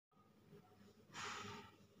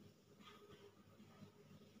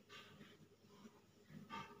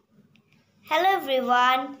Hello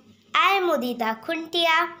everyone, I am Udita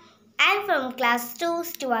Khuntia. I am from Class II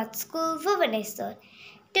Stewart School, Bhubaneswar.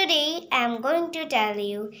 Today I am going to tell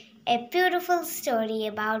you a beautiful story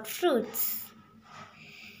about fruits.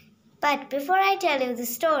 But before I tell you the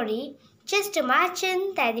story, just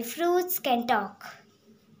imagine that the fruits can talk.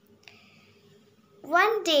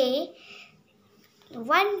 One day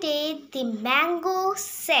the mango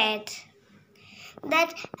said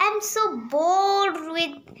that I'm so bored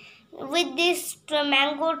with this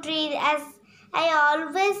mango tree, as I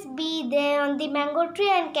always be there on the mango tree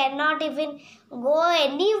and cannot even go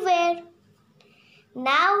anywhere.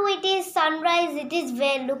 Now it is sunrise, it is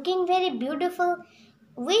looking very beautiful.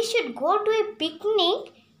 We should go to a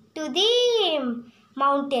picnic to the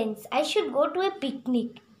mountains. I should go to a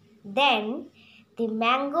picnic. Then the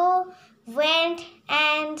mango went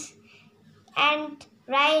and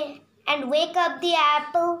wake up the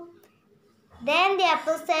apple. Then the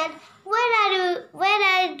apple said, Where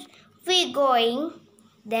are we going?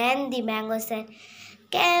 Then the mango said,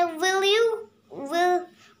 Will you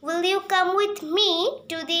come with me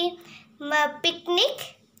to the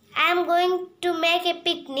picnic? I am going to make a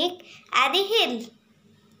picnic at the hill,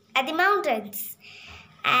 at the mountains.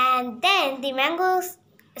 And then the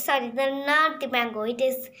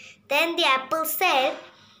then the apple said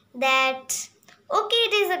that, okay,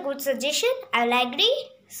 it is a good suggestion. I will agree.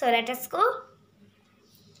 So let us go.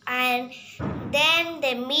 And then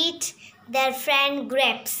they meet their friend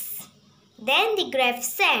grapes. Then the grapes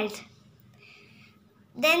said,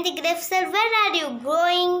 where are you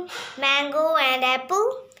growing mango and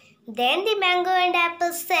apple? Then the mango and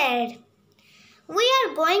apple said, we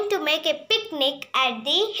are going to make a picnic at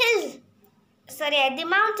the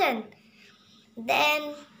mountain.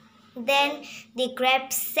 Then the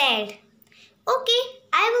grapes said, okay,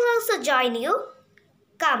 I will also join you.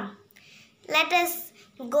 Come, let us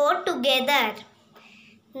go together.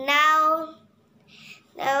 Now,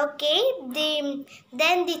 okay, then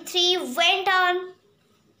the three went on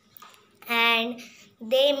and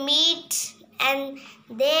they meet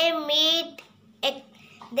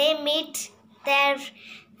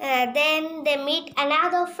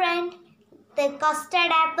another friend, the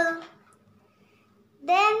custard apple.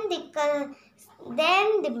 Then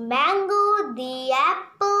the mango, the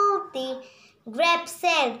apple, the grape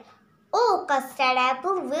said, oh, custard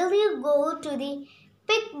apple, will you go to the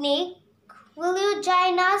picnic? Will you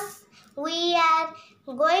join us? We are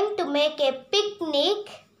going to make a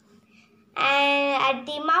picnic at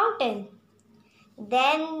the mountain.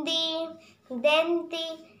 Then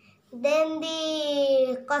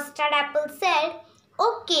the custard apple said,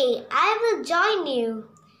 okay, I will join you.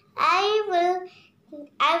 I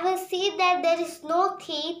will see that there is no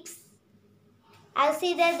thieves. I'll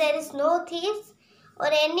see that there is no thieves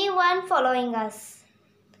or anyone following us.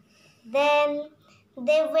 Then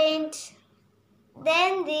the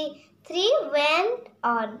three went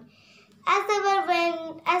on. As they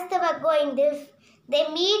were going, they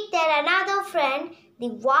meet their another friend, the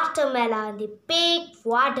watermelon, the big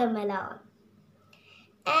watermelon.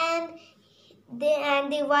 And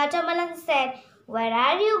the watermelon said, where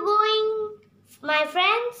are you going, my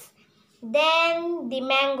friends? Then the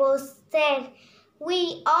mango said,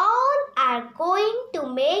 we all are going to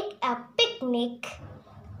make a picnic.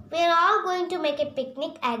 We are all going to make a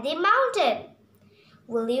picnic at the mountain.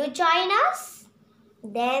 Will you join us?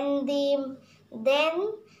 Then the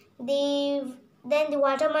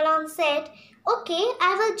watermelon said, okay,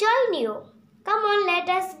 I will join you. Come on, let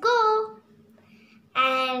us go.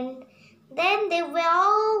 And then they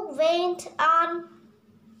all went on.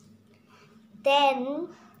 Then,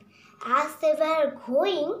 as they were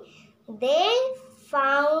going, they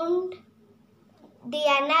found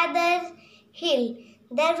another hill.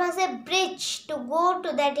 There was a bridge to go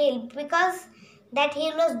to that hill because that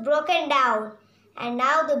hill was broken down. And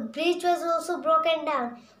now the bridge was also broken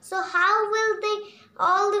down. So how will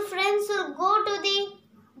all the friends will go to the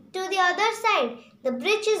other side? The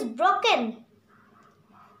bridge is broken.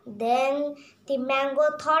 Then the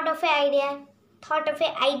mango thought of an idea.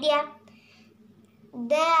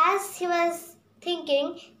 As he was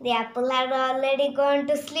thinking, the apple had already gone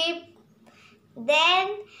to sleep.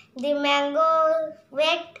 Then the mango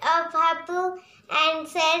waked up apple and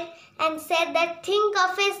said that think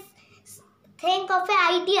of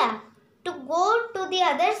an idea to go to the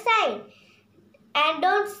other side and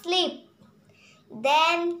don't sleep.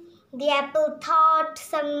 Then the apple thought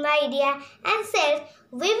some idea and said,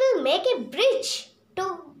 we will make a bridge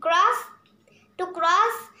to cross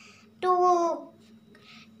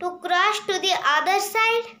to the other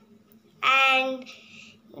side. And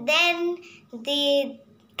then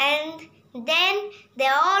Then they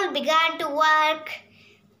all began to work.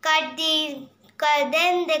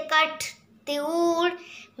 Then they cut the wood,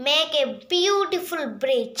 make a beautiful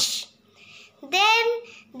bridge. Then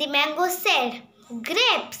the mango said,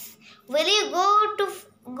 "Grapes, will you go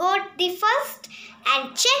the first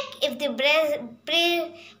and check if the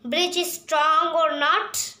bridge is strong or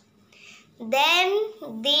not?" Then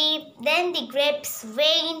the grapes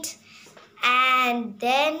went, and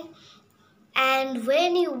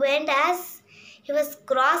when he went, as he was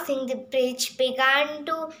crossing, the bridge began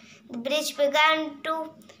to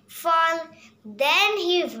fall. Then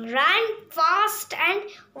he ran fast and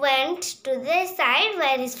went to the side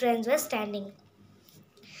where his friends were standing.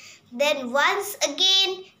 Then once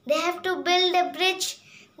again they have to build a bridge.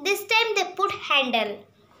 This time they put handle.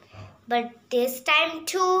 But this time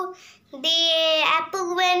too the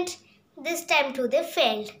apple went. This time too they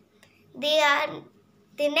failed.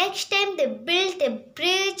 The next time they built a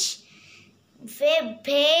bridge,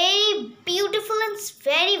 very beautiful and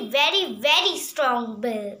very strong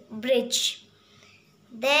bridge.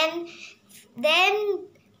 Then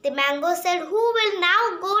the mango said, "Who will now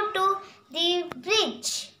go to the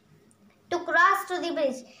bridge, to cross to the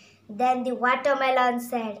bridge?" Then the watermelon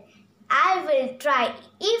said, "I will try.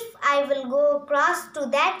 If I will go cross to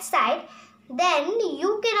that side, then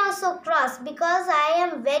you can also cross, because I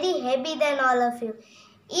am very heavy than all of you.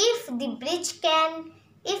 If the bridge can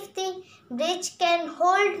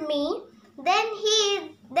hold me, then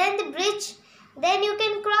you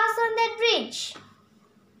can cross on that bridge.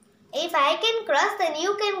 If I can cross, then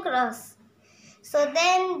you can cross." So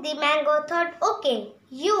then the mango thought, "Okay,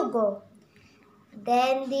 you go."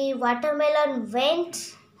 Then the watermelon went,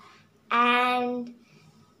 and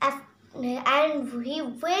he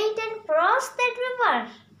went and crossed that river.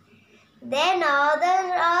 Then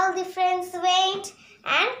all the friends went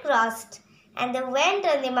and crossed, and they went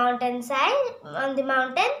on the mountain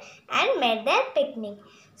and made their picnic.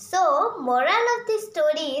 So, moral of the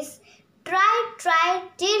story is, try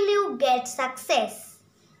till you get success.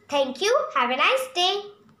 Thank you. Have a nice day.